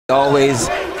Always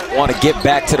want to get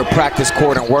back to the practice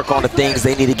court and work on the things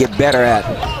they need to get better at.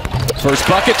 First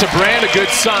bucket to Brand, a good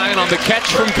sign on the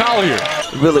catch from Collier.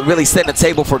 Really setting the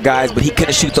table for guys, but he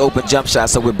couldn't shoot the open jump shot.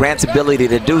 So with Brand's ability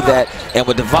to do that, and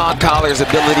with Devon Collier's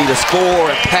ability to score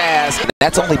and pass,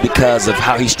 that's only because of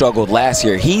how he struggled last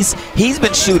year. He's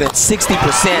been shooting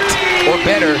 60% or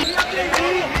better.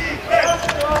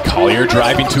 Collier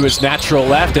driving to his natural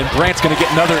left, and Brandt's going to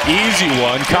get another easy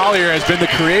one. Collier has been the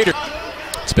creator.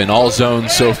 It's been all zone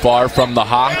so far from the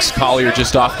Hawks. Collier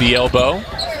just off the elbow.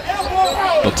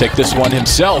 He'll take this one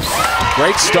himself.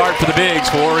 Great start for the bigs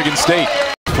for Oregon State.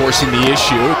 Forcing the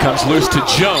issue. It comes loose to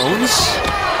Jones.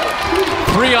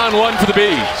 3-on-1 for the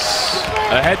bigs.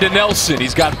 Ahead to Nelson.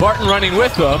 He's got Barton running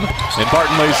with them, and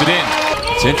Barton lays it in.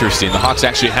 It's interesting. The Hawks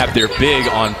actually have their big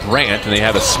on Brandt, and they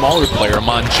have a smaller player,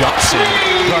 Mon Johnson,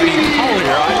 guarding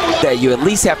Collier. That you at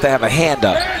least have to have a hand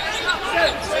up.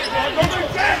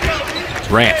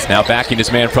 Brandt now backing his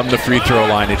man from the free throw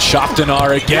line. It's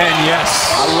Shoftanar again,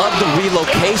 yes. I love the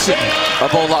relocation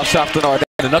of Olaf Shoftanar.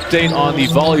 An update on the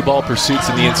volleyball pursuits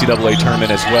in the NCAA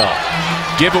tournament as well.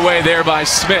 Giveaway there by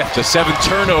Smith. The 7th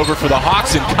turnover for the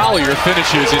Hawks, and Collier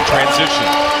finishes in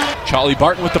transition. Charlie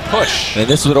Barton with the push. And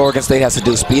this is what Oregon State has to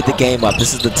do, speed the game up.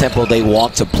 This is the tempo they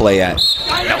want to play at.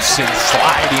 Nelson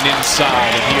sliding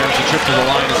inside, and he earns a trip to the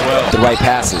line as well. The right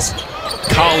passes.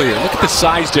 Collier, look at the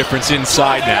size difference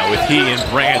inside now with he and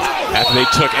Brandt after they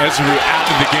took Ezru out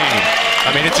of the game.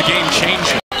 I mean, it's a game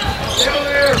changer.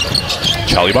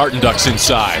 Charlie Barton ducks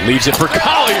inside, leaves it for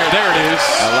Collier. There it is.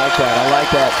 I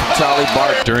like that from Charlie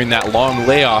Barton. During that long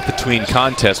layoff between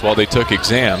contests while they took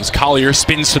exams, Collier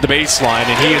spins to the baseline,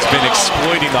 and he has been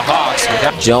exploiting the Hawks.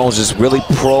 Jones just really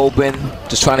probing,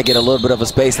 just trying to get a little bit of a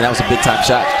space, and that was a big-time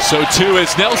shot. So too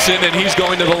is Nelson, and he's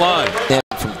going to the line.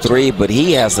 From 3, but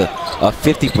he has a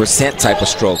 50% type of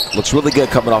stroke. Looks really good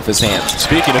coming off his hands.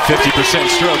 Speaking of 50%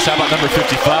 strokes, how about number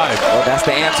 55? Well, that's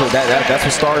the answer. That's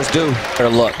what stars do. Better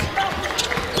look.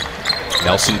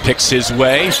 Nelson picks his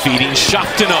way, feeding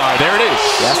Shoftanar. There it is.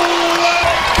 Yes.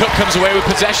 Cook comes away with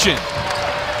possession.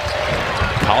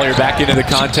 Collier back into the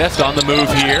contest, on the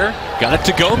move here. Got it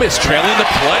to Gomez, trailing the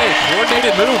play.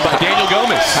 Coordinated move by Daniel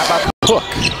Gomez. How about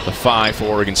Cook? The 5 for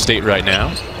Oregon State right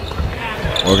now.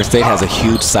 Oregon State has a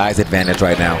huge size advantage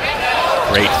right now.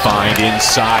 Great find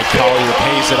inside. Collier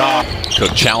pays it off.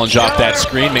 Cook challenge off that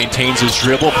screen, maintains his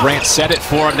dribble. Brandt set it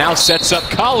for him, now sets up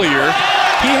Collier.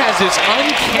 He has this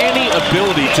uncanny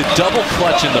ability to double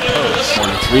clutch in the post.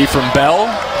 1-3 from Bell.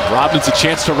 Robbins a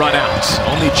chance to run out.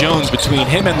 Only Jones between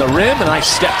him and the rim, and I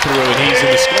step through, and he's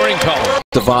in the scoring column.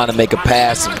 Devon to make a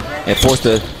pass and force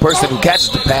the person who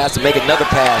catches the pass to make another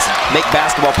pass, make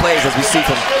basketball plays, as we see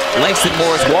from Langston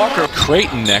Morris Walker.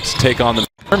 Creighton next take on the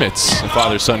Hermits, the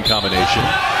father-son combination.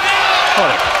 What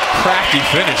a crafty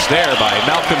finish there by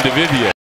Malcolm DeVivia.